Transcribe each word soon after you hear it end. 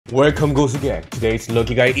Welcome Gosu gang. Today's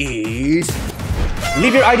lucky guy is...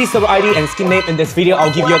 Leave your ID, server ID, and skin name in this video.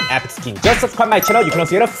 I'll give you an epic skin. Just subscribe my channel, you can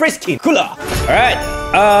also get a free skin. Cooler! Alright.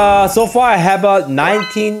 So far I have about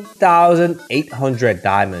 19,800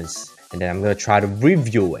 diamonds. And then I'm gonna try to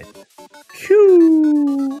review it.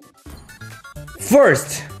 Phew.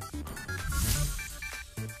 First.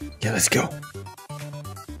 Yeah, let's go.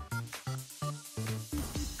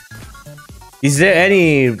 Is there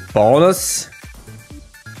any bonus?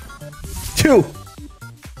 2.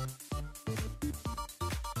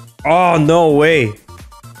 Oh, no way.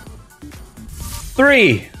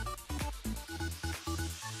 3.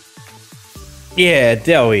 Yeah,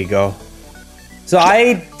 there we go. So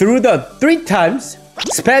I threw the 3 times,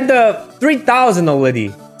 spent the 3,000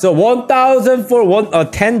 already. So 1,000 for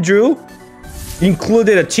 10 drew,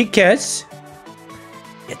 included a chickens.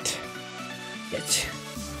 Yet.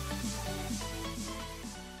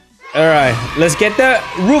 Alright, let's get the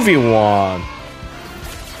Ruby one.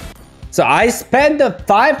 So I spent the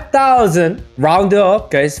 5,000, round up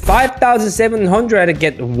guys, 5,700 to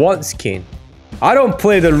get 1 skin. I don't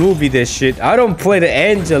play the Ruby this shit. I don't play the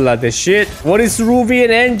Angela this shit. What is Ruby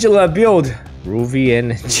and Angela build? Ruby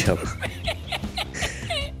and Angela.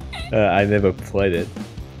 I never played it.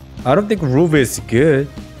 I don't think Ruby is good.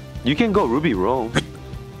 You can go Ruby Rome.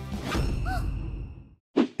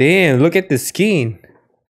 Damn, look at the skin.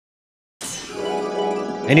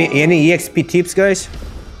 Any EXP tips, guys?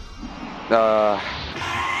 Don't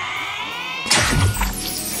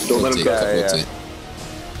let him cut. Yeah.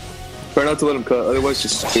 Try not to let him cut, otherwise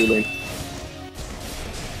just stay lane.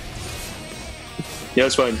 Yeah,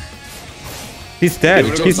 it's fine. He's dead.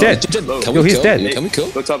 He's dead. Yo, he's dead. Can we kill?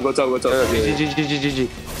 Go top. GG.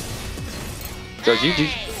 Yo, GG.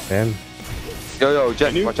 Damn. Yo,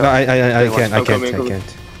 Jen, watch out. No, I can't. I'm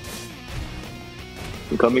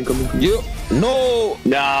coming. You? No!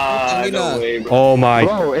 Nah, no way, bro. Oh my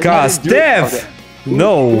god, Steph! Okay.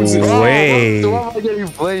 No way. Why am I getting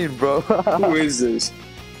blamed, bro? Who is this?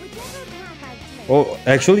 Oh,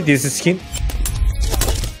 actually, this is skin.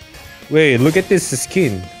 Wait, look at this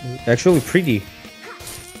skin. Actually, pretty.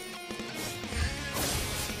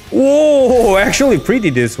 Whoa, actually, pretty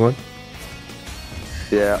this one.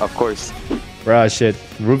 Yeah, of course. Bruh, shit.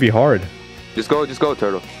 Ruby hard. Just go,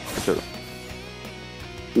 turtle.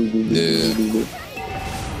 Yeah.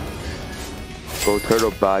 Go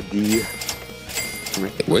turtle body.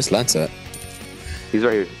 Where's Lance at? He's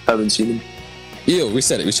right here. Haven't seen him. Yo,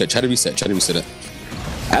 reset it. Try to reset it.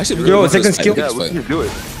 Actually, yo, second skill. Yeah, we can do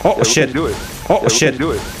it. Oh shit. Do it. Oh shit.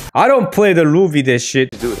 Do it. I don't play the Ruby this shit.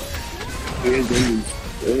 Do it.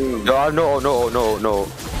 No.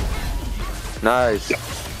 Nice.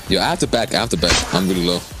 Yo, I have to back. I'm really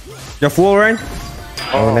low. You're full, right?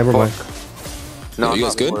 Oh, never mind. No, you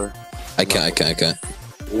guys good? More. I can't. I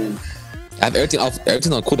have everything on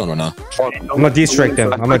cooldown right now. I'm gonna distract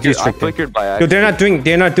them. Yo, they're not doing.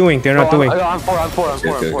 I'm 4. They're not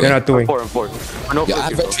doing. No, yo, I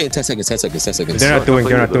have retreat in 10 seconds. They're not doing.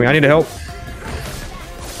 I need help.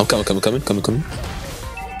 I'm coming.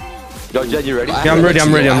 Yo, Jen, you ready? Yeah, I'm ready.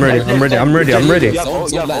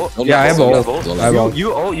 Yeah, I have ult.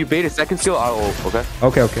 You bait a second skill, I'll ult, okay?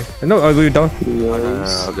 Okay. No, we're done.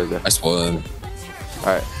 Okay. Nice one.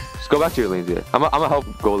 Alright, just go back to your lanes, yeah. I'm gonna help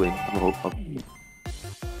go lane. I'm gonna help.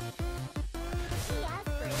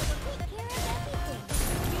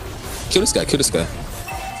 Kill this guy.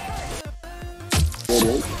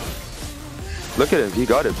 Look at him, he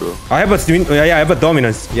got it, bro. I have a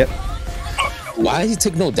dominance. Yep. Why did he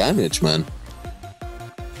take no damage, man?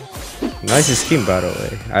 Nice skin, by the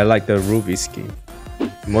way. I like the Ruby skin.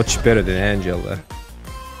 Much better than Angela.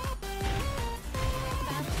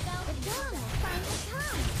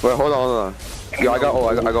 Wait, hold on. Yo, I got.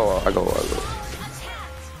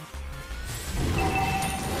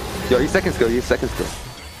 Yo, he's second skill.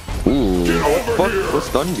 Ooh. Oh, what the fuck? What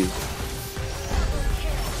stunned you?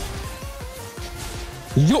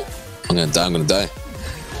 Yo! I'm gonna die.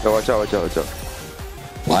 Yo, watch out.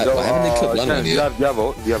 Why haven't they killed London yet? Do you have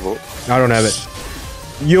ult? I don't have it.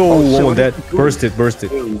 Yo, one dead. Burst it.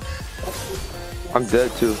 I'm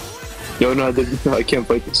dead too. Yo, no, I can't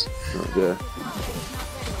fight this. Oh, yeah.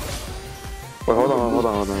 Wait, hold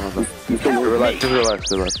on. Relax.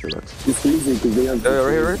 It's easy because they have.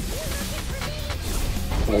 Right here.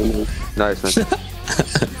 Nice.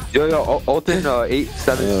 Yo, ult in 8,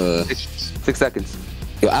 7, 6 seconds.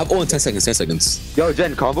 Yo, I have ult in 10 seconds. Yo,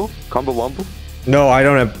 Jen, combo wombo. No, I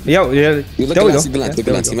don't have. Yeah. You look at Lance.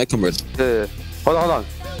 He might come with. Yeah. Hold on.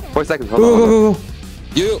 4 seconds. Go.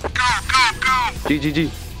 Yo.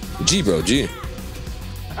 G. G, bro. G.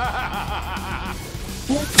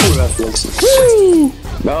 Woo!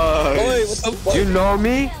 You know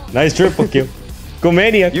me? Nice triple kill. Go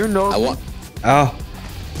Maniac. You know I me? want. Oh.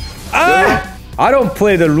 Ah! I don't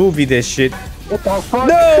play the Ruby this shit. What the fuck?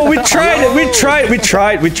 No, we tried it. We tried. We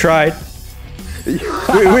tried. We tried.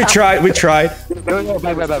 We tried. We tried. No,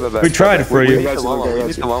 back. We tried it for you. We need the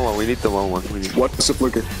 1-1. We need the 1-1. What's the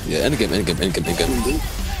flicker? Yeah, end game.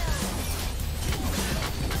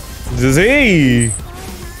 Z.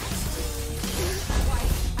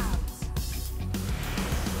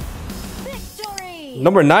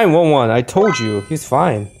 Number 911. I told you. He's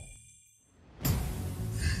fine.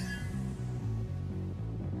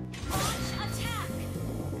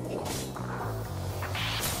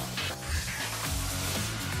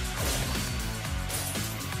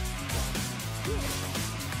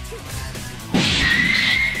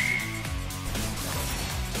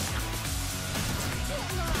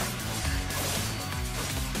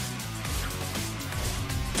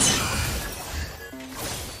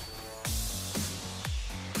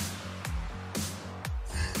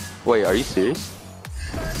 Wait, are you serious?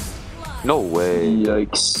 No way.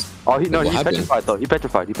 Yikes. Oh, he What happened? petrified though. He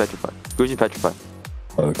petrified. Gucci petrified.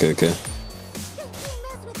 Okay.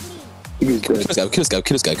 He's Kill dead. this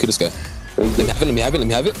guy. Let me have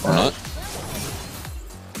it. Or not?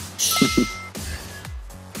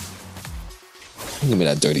 Give me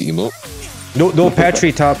that dirty emote. No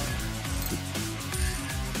Patry top.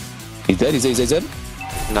 He's dead.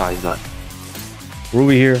 Nah, he's not.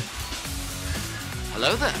 Ruby here.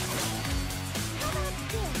 Hello there.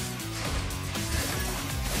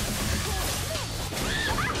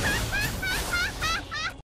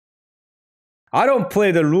 I don't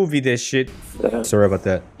play the Ruby this shit. Yeah. Sorry about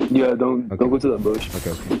that. Yeah, don't go to that bush.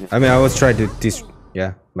 Okay. I mean, I was trying to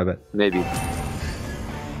yeah, my bad. Maybe.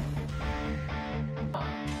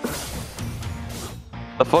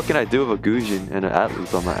 The fuck can I do with a Gujin and an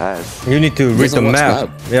Atlas on my ass? You need to read the doesn't watch map.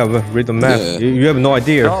 map. Yeah, read the map. Yeah. You have no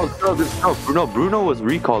idea. No, Bruno was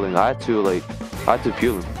recalling. I had to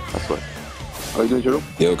peel him. That's why. Are you doing turtle?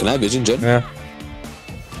 Yo, can I have vision, Jen? Yeah.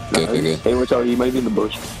 Okay. Hey, watch out, he might be in the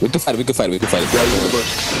bush. We can fight. Yeah, he's in the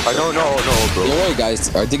bush. I don't know, bro. Don't worry,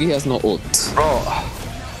 guys. Our Diggy has no ult. Bro,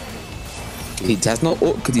 He has no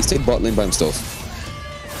ult because he stayed bot lane by himself.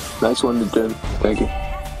 Nice one, Jen. Thank you.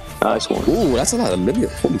 Nice one. Ooh, that's a lot of Libya.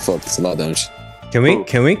 Holy fuck, that's a lot of damage. Can we? Oh.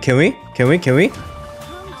 Can we?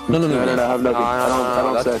 No. No, I have nothing.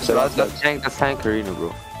 I don't set. that's tank arena,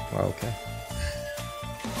 bro. Oh, okay.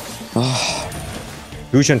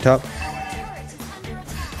 Gucci on top.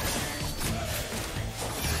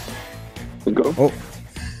 Go. Oh.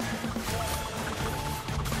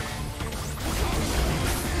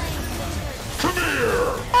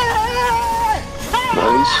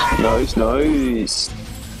 Nice.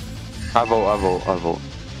 I vote.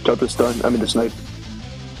 Drop the stun. I mean the snipe.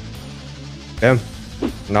 Damn.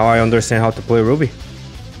 Now I understand how to play Ruby.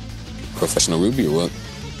 Professional Ruby or what?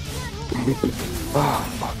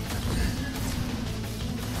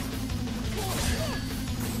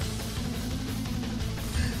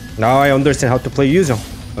 Now I understand how to play Yuzo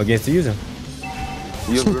against the Yuzo.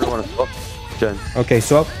 You really want to swap, Jen? Okay,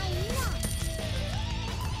 swap.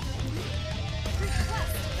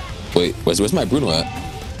 Wait, where's my Bruno at?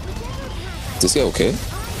 Is this guy okay?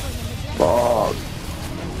 Oh.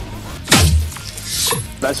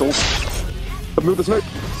 Nice ult. I moved the snipe.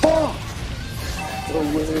 Oh. No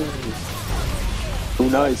way. Oh,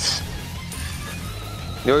 nice.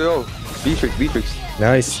 Yo, Beatrix.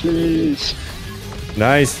 Nice. Sheesh.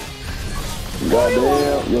 Nice.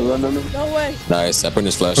 Goddamn. You're running him. No way. Nice, I burned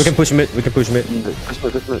his flash. We can push mid. Push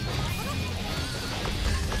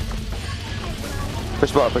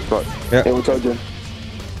bot. Yeah. Hey, what's up, Jen?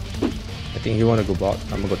 I think you want to go bot.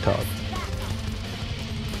 I'm gonna go top.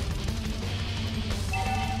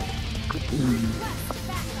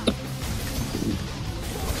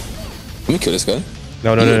 Let me kill this guy.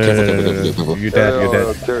 No. Careful. You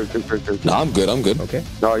dead. Nah, I'm good. Okay.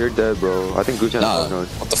 No, you're dead, bro. I think Gucci Nah, knows.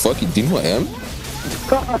 what the fuck? You do you know who I am?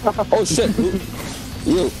 Oh shit.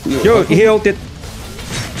 Yo, he ulted.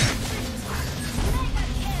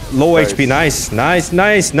 Low HP. Nice.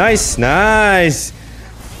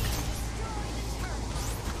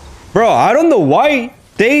 Bro, I don't know why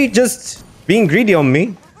they just being greedy on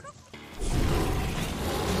me.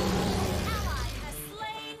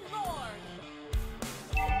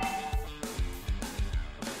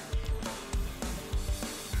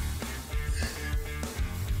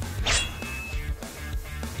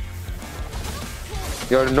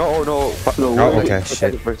 Yo, no. Oh, okay,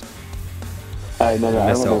 shit. Alright, no, I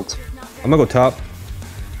Messed don't up. ult. I'm gonna go top.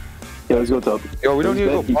 Yeah, let's go top. Yo, we don't need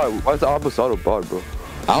to go He's bar. Why's the opposite auto bar, bro?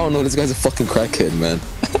 I don't know. This guy's a fucking crackhead, man.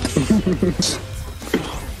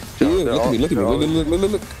 Yeah, look at me, look at me,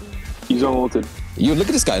 look. He's unulted. Yo, look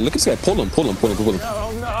at this guy, Pull him.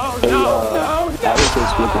 Hey, Alice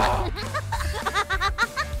is flipping.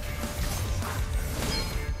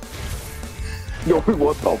 Yo,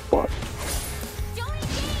 what the fuck?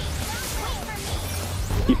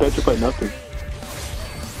 He petrified nothing.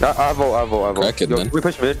 I vote. Crack it, Yo, man. we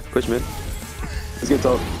push mid. Let's get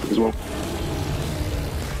top as well.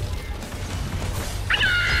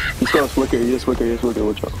 He's got a flicker,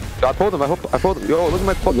 watch out. I pulled him. Yo, look at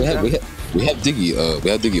my fucking. We have Diggy. We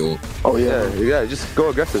have Diggy. Oh yeah. Yeah. Just go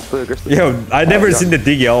aggressive. Play aggressive. Yo, I never seen the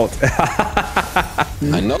Diggy ult.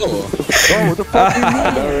 I know. Oh, what the fuck?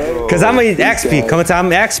 Cause I'm an XP. Come on, I'm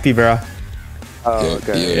XP, bro. Oh,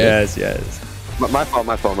 okay. Yeah. Yes. My fault.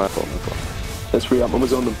 That's free. I'm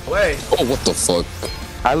almost on them. Wait. Oh, what the fuck?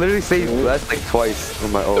 I literally saved last like twice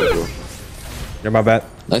on my ult, bro. You're my bad.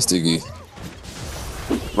 Nice Diggy.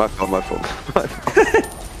 My fault.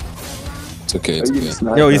 It's okay.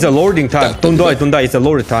 Yo, it's a loading time. Don't die. It's a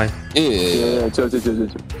loading time. Yeah. Chill.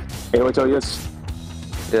 Hey, watch out, yes.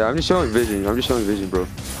 Yeah, I'm just showing vision, bro.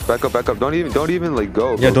 Back up. Don't even like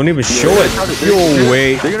go. Bro. Yeah, don't even show it. Yo,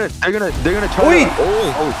 wait. They're gonna try. Wait.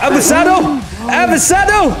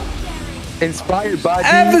 Avasado. Inspired by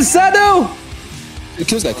Avasado.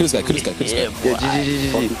 Kill this guy. Yeah,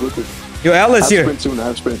 GG. Yo, Alice I here.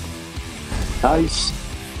 have sprint. Nice.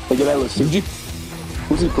 Look at Alice.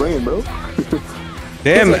 Who's he playing, bro?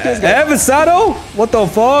 Damn, Avasado. What the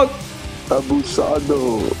fuck?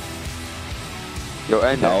 Abusado. Yo,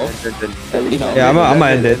 end it. Yeah, I'm gonna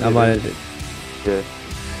end it. Yeah.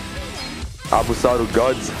 Abusado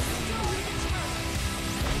gods.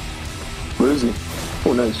 Where is he?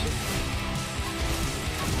 Oh, nice.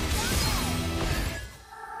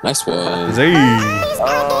 Nice one.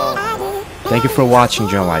 Thank you for watching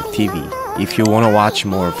John Live TV. If you want to watch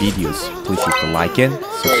more videos, please hit the like and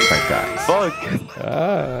subscribe, guys. Fuck.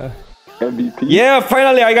 MVP. Yeah,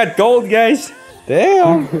 finally I got gold, guys.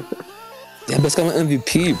 Damn. Yeah, but it's got an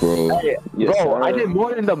MVP, bro. Yes, Bro, sir. I did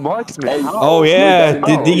more than the marksman. Oh yeah,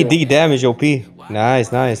 D damage OP. Nice.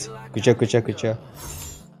 Good job.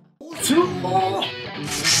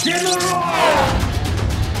 General